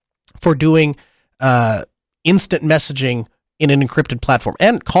for doing instant messaging in an encrypted platform,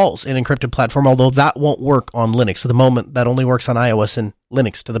 and calls in an encrypted platform, although that won't work on Linux. At the moment, that only works on iOS and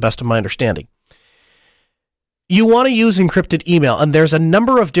Linux, to the best of my understanding. You want to use encrypted email, and there's a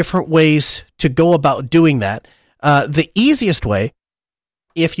number of different ways to go about doing that. The easiest way,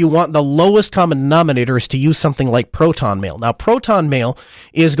 if you want the lowest common denominator, is to use something like Proton Mail. Now, Proton Mail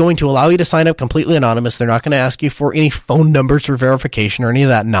is going to allow you to sign up completely anonymous. They're not going to ask you for any phone numbers for verification or any of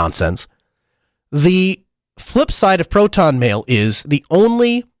that nonsense. The flip side of Proton Mail is the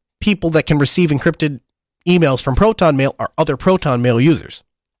only people that can receive encrypted emails from Proton Mail are other Proton Mail users.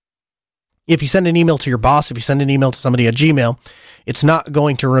 If you send an email to your boss, if you send an email to somebody at Gmail, it's not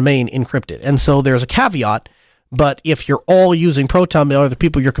going to remain encrypted. And so there's a caveat, but if you're all using Proton Mail or the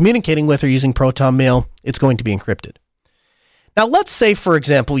people you're communicating with are using Proton Mail, it's going to be encrypted. Now, let's say, for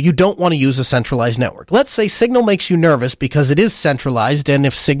example, you don't want to use a centralized network. Let's say Signal makes you nervous because it is centralized, and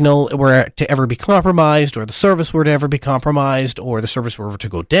if Signal were to ever be compromised, or the service were to ever be compromised, or the service were to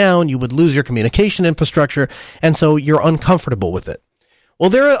go down, you would lose your communication infrastructure, and so you're uncomfortable with it. Well,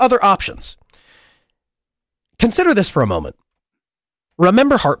 there are other options. Consider this for a moment.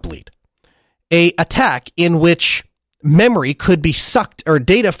 Remember Heartbleed, an attack in which memory could be sucked, or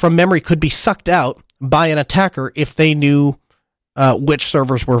data from memory could be sucked out by an attacker if they knew which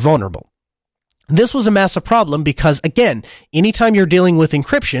servers were vulnerable. This was a massive problem because, again, anytime you're dealing with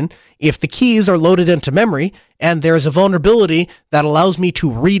encryption, if the keys are loaded into memory and there's a vulnerability that allows me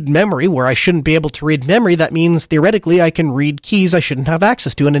to read memory where I shouldn't be able to read memory, that means theoretically I can read keys I shouldn't have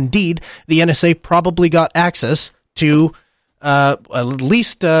access to. And indeed, the NSA probably got access to at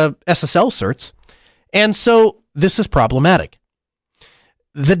least SSL certs. And so this is problematic.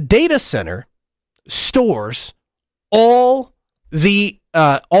 The data center stores all the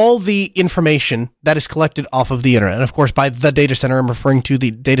information that is collected off of the internet. And of course, by the data center, I'm referring to the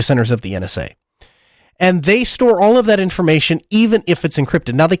data centers of the NSA. And they store all of that information, even if it's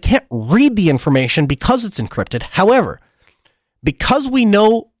encrypted. Now, they can't read the information because it's encrypted. However, because we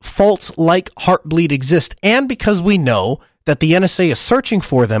know faults like Heartbleed exist, and because we know that the NSA is searching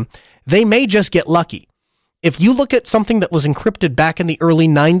for them, they may just get lucky. If you look at something that was encrypted back in the early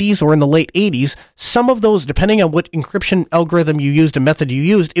 90s or in the late 80s, some of those, depending on what encryption algorithm you used and method you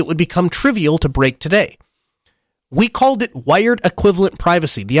used, it would become trivial to break today. We called it wired equivalent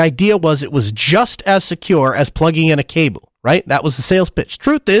privacy. The idea was it was just as secure as plugging in a cable, right? That was the sales pitch.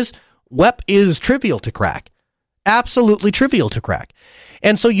 Truth is, WEP is trivial to crack. Absolutely trivial to crack.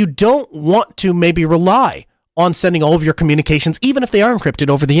 And so you don't want to maybe rely on sending all of your communications, even if they are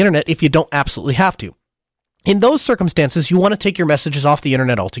encrypted over the internet, if you don't absolutely have to. In those circumstances, you want to take your messages off the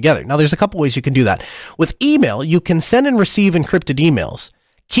internet altogether. Now, there's a couple ways you can do that. With email, you can send and receive encrypted emails,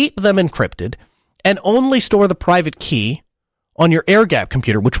 keep them encrypted, and only store the private key on your air-gapped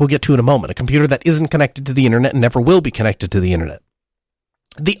computer, which we'll get to in a moment, a computer that isn't connected to the internet and never will be connected to the internet.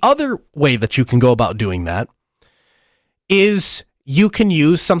 The other way that you can go about doing that is you can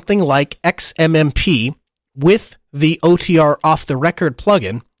use something like XMMP with the OTR off-the-record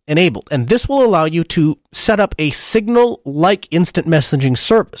plugin enabled. And this will allow you to set up a Signal-like instant messaging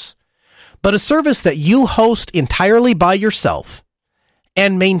service, but a service that you host entirely by yourself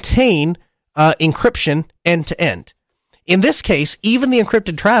and maintain encryption end-to-end. In this case, even the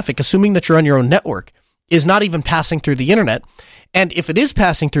encrypted traffic, assuming that you're on your own network, is not even passing through the internet. And if it is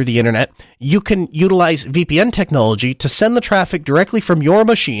passing through the internet, you can utilize VPN technology to send the traffic directly from your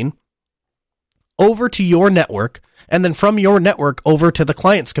machine over to your network, and then from your network over to the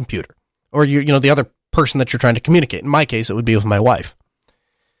client's computer, or the other person that you're trying to communicate. In my case, it would be with my wife.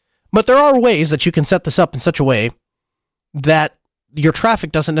 But there are ways that you can set this up in such a way that your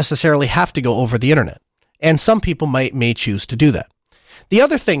traffic doesn't necessarily have to go over the internet, and some people may choose to do that. The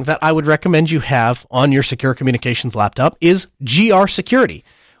other thing that I would recommend you have on your secure communications laptop is GR Security,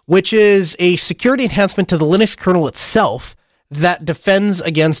 which is a security enhancement to the Linux kernel itself that defends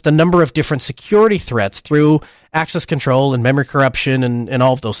against a number of different security threats through access control and memory corruption and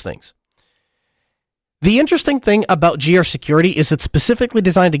all of those things. The interesting thing about GR Security is it's specifically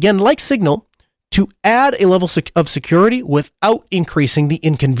designed, again, like Signal, to add a level of security without increasing the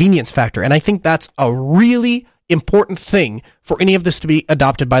inconvenience factor. And I think that's a really important thing for any of this to be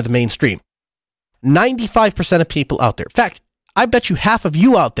adopted by the mainstream. 95% of people out there, in fact, I bet you half of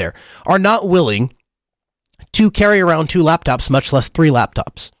you out there are not willing to carry around 2 laptops, much less 3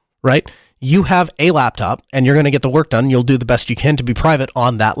 laptops, right? You have a laptop and you're going to get the work done. You'll do the best you can to be private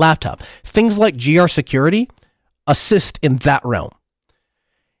on that laptop. Things like GR Security assist in that realm.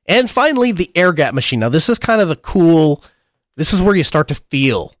 And finally, the air-gapped machine. Now, this is kind of this is where you start to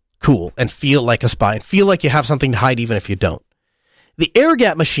feel cool and feel like a spy and feel like you have something to hide even if you don't. The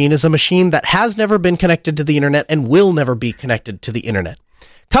air-gapped machine is a machine that has never been connected to the internet and will never be connected to the internet.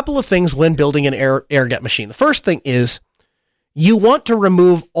 Couple of things when building an air-gapped machine. The first thing is you want to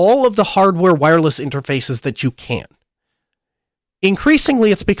remove all of the hardware wireless interfaces that you can.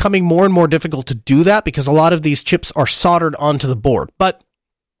 Increasingly, it's becoming more and more difficult to do that because a lot of these chips are soldered onto the board. But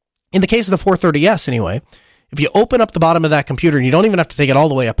in the case of the 430S anyway, if you open up the bottom of that computer, and you don't even have to take it all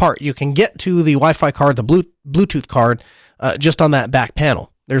the way apart, you can get to the Wi-Fi card, the Bluetooth card, just on that back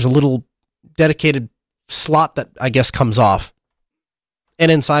panel. There's a little dedicated slot that I guess comes off.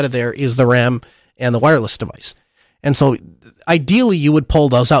 And inside of there is the RAM and the wireless device. And so ideally you would pull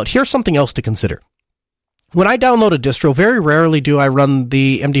those out. Here's something else to consider. When I download a distro, very rarely do I run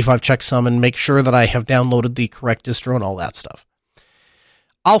the MD5 checksum and make sure that I have downloaded the correct distro and all that stuff.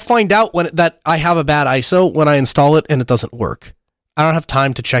 I'll find out that I have a bad ISO when I install it and it doesn't work. I don't have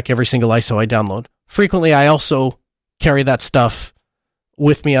time to check every single ISO I download. Frequently, I also carry that stuff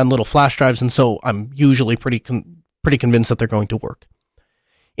with me on little flash drives, and so I'm usually pretty convinced that they're going to work.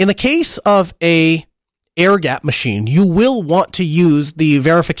 In the case of a air-gap machine, you will want to use the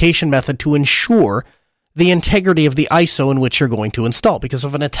verification method to ensure the integrity of the ISO in which you're going to install. Because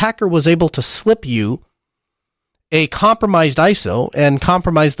if an attacker was able to slip you a compromised ISO and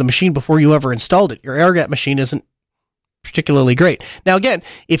compromise the machine before you ever installed it, your air-gap machine isn't particularly great. Now again,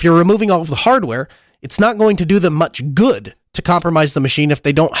 if you're removing all of the hardware, it's not going to do them much good to compromise the machine if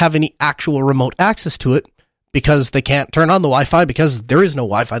they don't have any actual remote access to it, because they can't turn on the Wi-Fi because there is no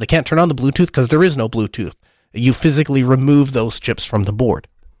Wi-Fi. They can't turn on the Bluetooth because there is no Bluetooth. You physically remove those chips from the board.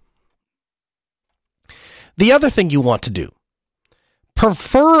 The other thing you want to do,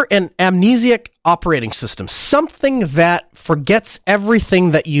 prefer an amnesiac operating system, something that forgets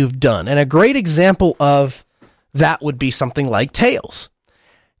everything that you've done. And a great example of that would be something like Tails.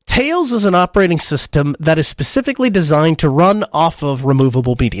 Tails is an operating system that is specifically designed to run off of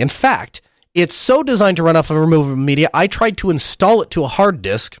removable media. In fact, it's so designed to run off of removable media, I tried to install it to a hard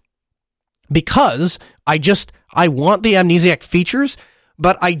disk because I want the amnesiac features,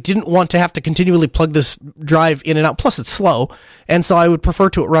 but I didn't want to have to continually plug this drive in and out. Plus, it's slow, and so I would prefer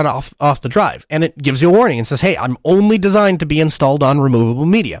to run off the drive. And it gives you a warning and says, hey, I'm only designed to be installed on removable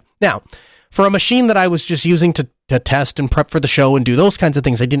media. Now, for a machine that I was just using to test and prep for the show and do those kinds of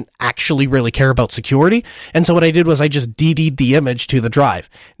things, I didn't actually really care about security. And so what I did was I just DD'd the image to the drive.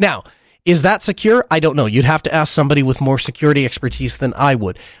 Now, is that secure? I don't know. You'd have to ask somebody with more security expertise than I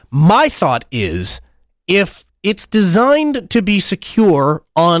would. My thought is, if it's designed to be secure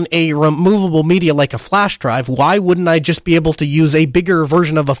on a removable media like a flash drive, why wouldn't I just be able to use a bigger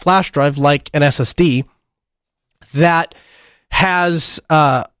version of a flash drive like an SSD that has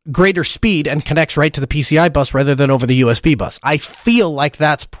greater speed and connects right to the PCI bus rather than over the USB bus? I feel like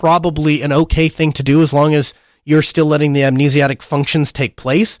that's probably an okay thing to do as long as you're still letting the amnesiac functions take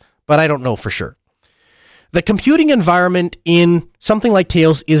place, but I don't know for sure. The computing environment in something like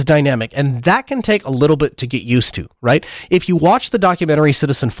Tails is dynamic, and that can take a little bit to get used to, right? If you watch the documentary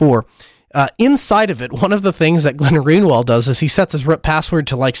Citizen 4, inside of it, one of the things that Glenn Greenwald does is he sets his root password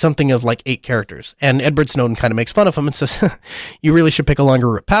to like something of like 8 characters. And Edward Snowden kind of makes fun of him and says, you really should pick a longer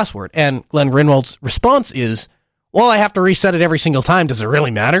root password. And Glenn Greenwald's response is, well, I have to reset it every single time. Does it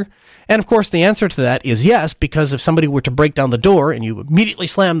really matter? And of course, the answer to that is yes, because if somebody were to break down the door and you immediately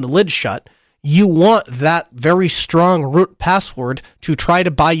slam the lid shut, you want that very strong root password to try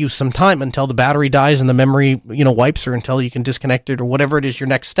to buy you some time until the battery dies and the memory, wipes, or until you can disconnect it or whatever it is your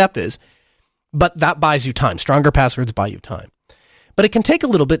next step is. But that buys you time. Stronger passwords buy you time. But it can take a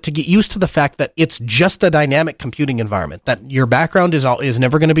little bit to get used to the fact that it's just a dynamic computing environment, that your background is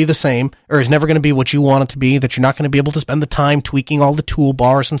never going to be the same, or is never going to be what you want it to be, that you're not going to be able to spend the time tweaking all the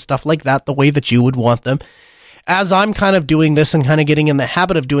toolbars and stuff like that the way that you would want them. As I'm kind of doing this and kind of getting in the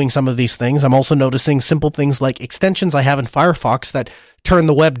habit of doing some of these things, I'm also noticing simple things like extensions I have in Firefox that turn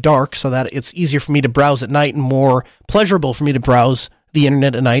the web dark so that it's easier for me to browse at night and more pleasurable for me to browse the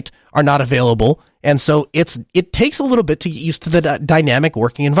internet at night are not available. And so it takes a little bit to get used to the dynamic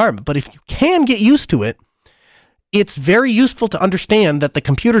working environment. But if you can get used to it, it's very useful to understand that the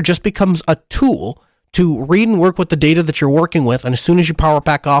computer just becomes a tool to read and work with the data that you're working with. And as soon as you power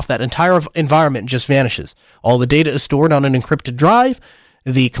back off, that entire environment just vanishes. All the data is stored on an encrypted drive.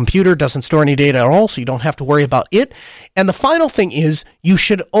 The computer doesn't store any data at all, so you don't have to worry about it. And the final thing is you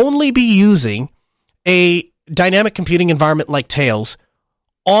should only be using a dynamic computing environment like Tails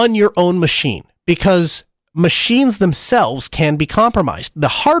on your own machine, because machines themselves can be compromised. The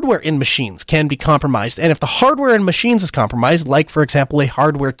hardware in machines can be compromised. And if the hardware in machines is compromised, like, for example, a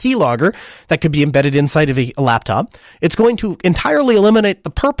hardware keylogger that could be embedded inside of a laptop, it's going to entirely eliminate the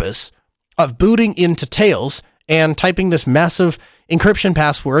purpose of booting into Tails and typing this massive encryption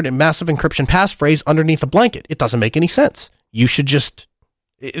password and massive encryption passphrase underneath a blanket. It doesn't make any sense. You should just...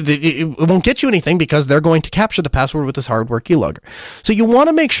 It won't get you anything because they're going to capture the password with this hardware keylogger. So you want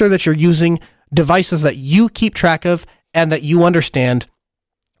to make sure that you're using devices that you keep track of and that you understand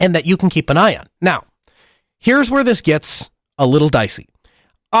and that you can keep an eye on. Now, here's where this gets a little dicey.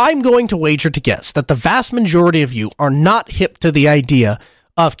 I'm going to wager to guess that the vast majority of you are not hip to the idea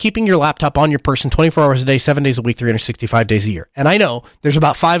of keeping your laptop on your person 24 hours a day, 7 days a week, 365 days a year. And I know there's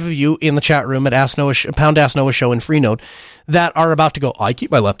about 5 of you in the chat room at Pound Ask Noah Show in Freenode that are about to go, I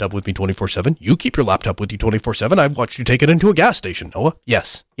keep my laptop with me 24/7. You keep your laptop with you 24/7. I've watched you take it into a gas station, Noah.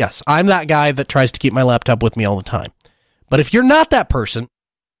 Yes. I'm that guy that tries to keep my laptop with me all the time. But if you're not that person,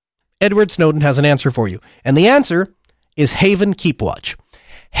 Edward Snowden has an answer for you. And the answer is Haven Keep Watch.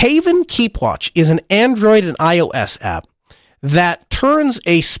 Haven KeepWatch is an Android and iOS app that turns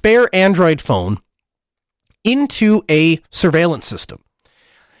a spare Android phone into a surveillance system.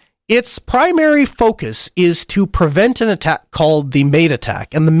 Its primary focus is to prevent an attack called the Maid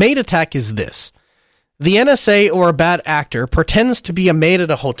attack. And the Maid attack is this. The NSA or a bad actor pretends to be a maid at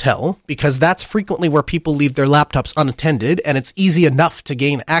a hotel, because that's frequently where people leave their laptops unattended, and it's easy enough to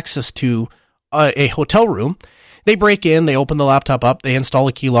gain access to a hotel room. They break in, they open the laptop up, they install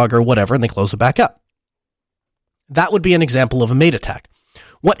a keylogger or whatever, and they close it back up. That would be an example of a Maid attack.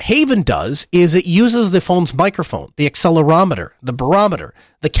 What Haven does is it uses the phone's microphone, the accelerometer, the barometer,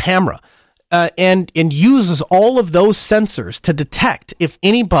 the camera, and uses all of those sensors to detect if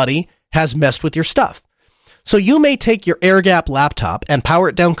anybody has messed with your stuff. So you may take your air-gapped laptop and power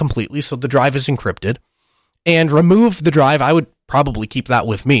it down completely so the drive is encrypted, and remove the drive. I would probably keep that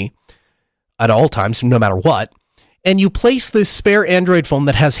with me at all times, no matter what. And you place this spare Android phone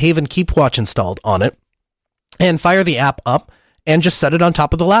that has Haven KeepWatch installed on it, and fire the app up, and just set it on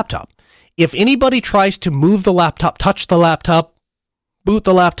top of the laptop. If anybody tries to move the laptop, touch the laptop, boot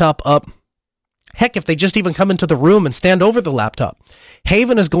the laptop up, heck, if they just even come into the room and stand over the laptop,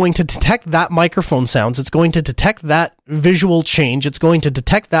 Haven is going to detect that microphone sounds, it's going to detect that visual change, it's going to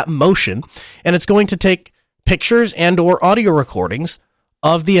detect that motion, and it's going to take pictures and or audio recordings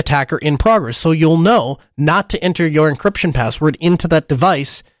of the attacker in progress. So you'll know not to enter your encryption password into that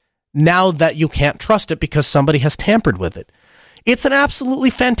device now that you can't trust it because somebody has tampered with it. It's an absolutely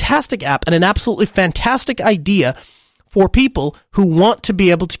fantastic app and an absolutely fantastic idea for people who want to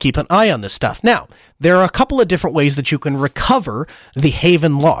be able to keep an eye on this stuff. Now, there are a couple of different ways that you can recover the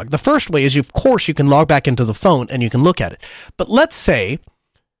Haven log. The first way is, of course, you can log back into the phone and you can look at it. But let's say,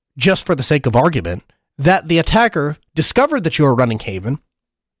 just for the sake of argument, that the attacker discovered that you were running Haven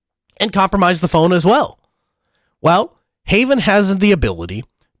and compromised the phone as well. Well, Haven has the ability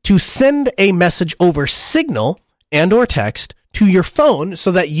to send a message over Signal and or text to your phone so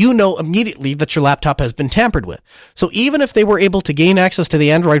that you know immediately that your laptop has been tampered with. So even if they were able to gain access to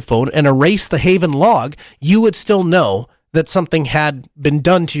the Android phone and erase the Haven log, you would still know that something had been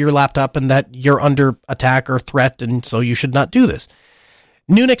done to your laptop and that you're under attack or threat, and so you should not do this.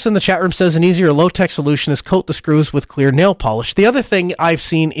 Nunix in the chat room says an easier low-tech solution is coat the screws with clear nail polish. The other thing I've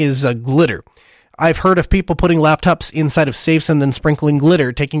seen is glitter. I've heard of people putting laptops inside of safes and then sprinkling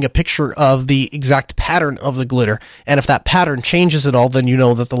glitter, taking a picture of the exact pattern of the glitter. And if that pattern changes at all, then you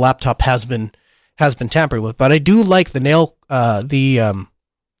know that the laptop has been tampered with. But I do like the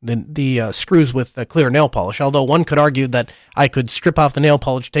screws with clear nail polish. Although one could argue that I could strip off the nail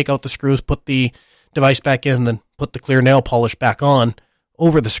polish, take out the screws, put the device back in, and then put the clear nail polish back on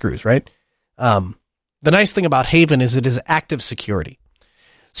over the screws, right? The nice thing about Haven is it is active security.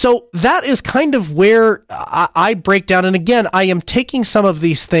 So that is kind of where I break down. And again, I am taking some of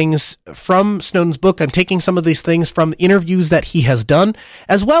these things from Snowden's book. I'm taking some of these things from interviews that he has done,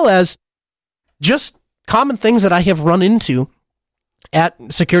 as well as just common things that I have run into at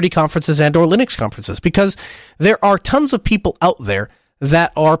security conferences and or Linux conferences, because there are tons of people out there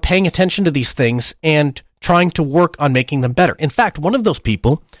that are paying attention to these things and trying to work on making them better. In fact, one of those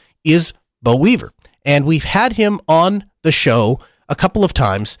people is Bo Weaver, and we've had him on the show a couple of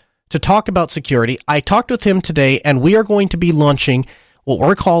times to talk about security. I talked with him today, and we are going to be launching what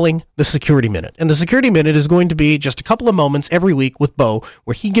we're calling the Security Minute. And the Security Minute is going to be just a couple of moments every week with Bo,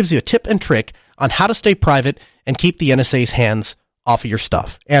 where he gives you a tip and trick on how to stay private and keep the NSA's hands off of your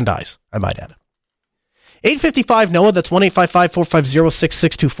stuff. And eyes, I might add. 855-NOAH, that's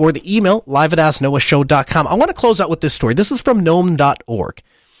 1-855-450-6624. The email, live@asknoahshow.com. I want to close out with this story. This is from gnome.org.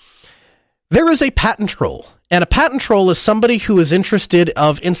 There is a patent troll. And a patent troll is somebody who is interested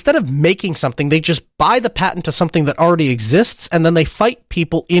instead of making something, they just buy the patent to something that already exists, and then they fight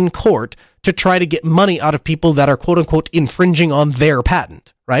people in court to try to get money out of people that are quote-unquote infringing on their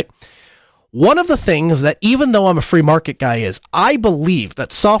patent, right? One of the things that, even though I'm a free market guy, is I believe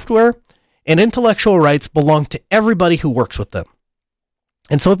that software and intellectual rights belong to everybody who works with them.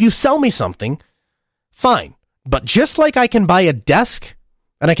 And so if you sell me something, fine. But just like I can buy a desk,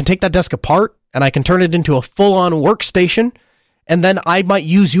 and I can take that desk apart, and I can turn it into a full-on workstation, and then I might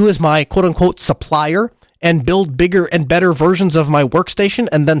use you as my quote-unquote supplier and build bigger and better versions of my workstation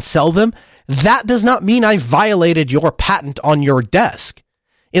and then sell them, that does not mean I violated your patent on your desk.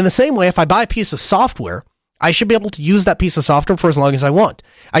 In the same way, if I buy a piece of software, I should be able to use that piece of software for as long as I want.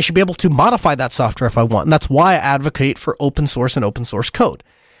 I should be able to modify that software if I want, and that's why I advocate for open source and open source code.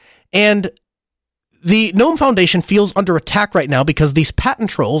 And the GNOME Foundation feels under attack right now because these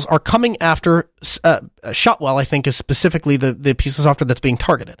patent trolls are coming after Shotwell, I think, is specifically the piece of software that's being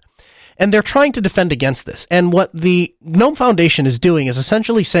targeted. And they're trying to defend against this. And what the GNOME Foundation is doing is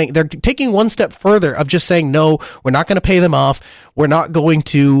essentially saying, they're taking one step further of just saying, no, we're not going to pay them off. We're not going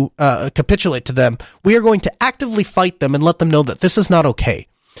to capitulate to them. We are going to actively fight them and let them know that this is not okay.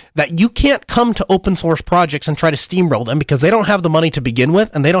 That you can't come to open source projects and try to steamroll them because they don't have the money to begin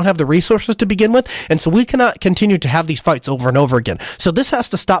with and they don't have the resources to begin with. And so we cannot continue to have these fights over and over again. So this has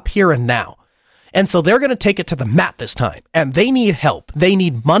to stop here and now. And so they're going to take it to the mat this time. And they need help. They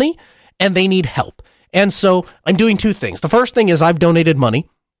need money and they need help. And so I'm doing two things. The first thing is I've donated money.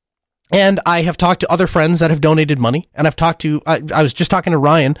 And I have talked to other friends that have donated money. And I've talked to, I was just talking to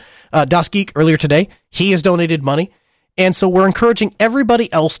Ryan DasGeek earlier today. He has donated money. And so we're encouraging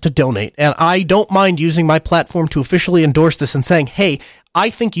everybody else to donate. And I don't mind using my platform to officially endorse this and saying, hey, I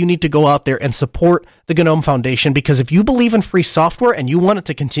think you need to go out there and support the GNOME Foundation, because if you believe in free software and you want it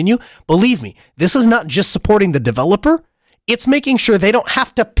to continue, believe me, this is not just supporting the developer. It's making sure they don't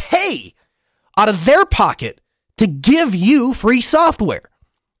have to pay out of their pocket to give you free software.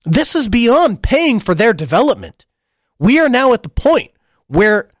 This is beyond paying for their development. We are now at the point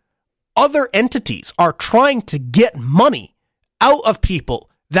where other entities are trying to get money out of people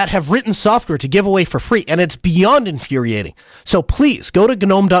that have written software to give away for free, and it's beyond infuriating. So please go to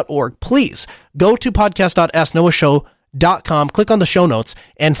gnome.org. Please go to podcast.asknoahshow.com, click on the show notes,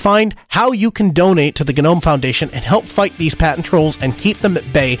 and find how you can donate to the GNOME Foundation and help fight these patent trolls and keep them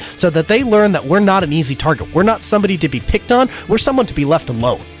at bay so that they learn that we're not an easy target. We're not somebody to be picked on. We're someone to be left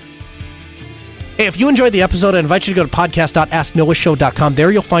alone. Hey, if you enjoyed the episode, I invite you to go to podcast.asknoahshow.com. There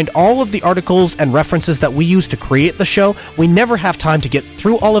you'll find all of the articles and references that we use to create the show. We never have time to get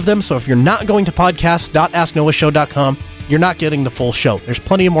through all of them, so if you're not going to podcast.asknoahshow.com, you're not getting the full show. There's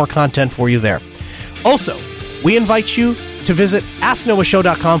plenty of more content for you there. Also, we invite you to visit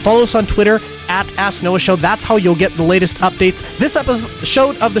asknoahshow.com. Follow us on Twitter at asknoahshow. That's how you'll get the latest updates. This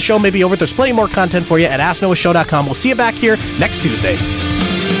episode of the show may be over. There's plenty more content for you at asknoahshow.com. We'll see you back here next Tuesday.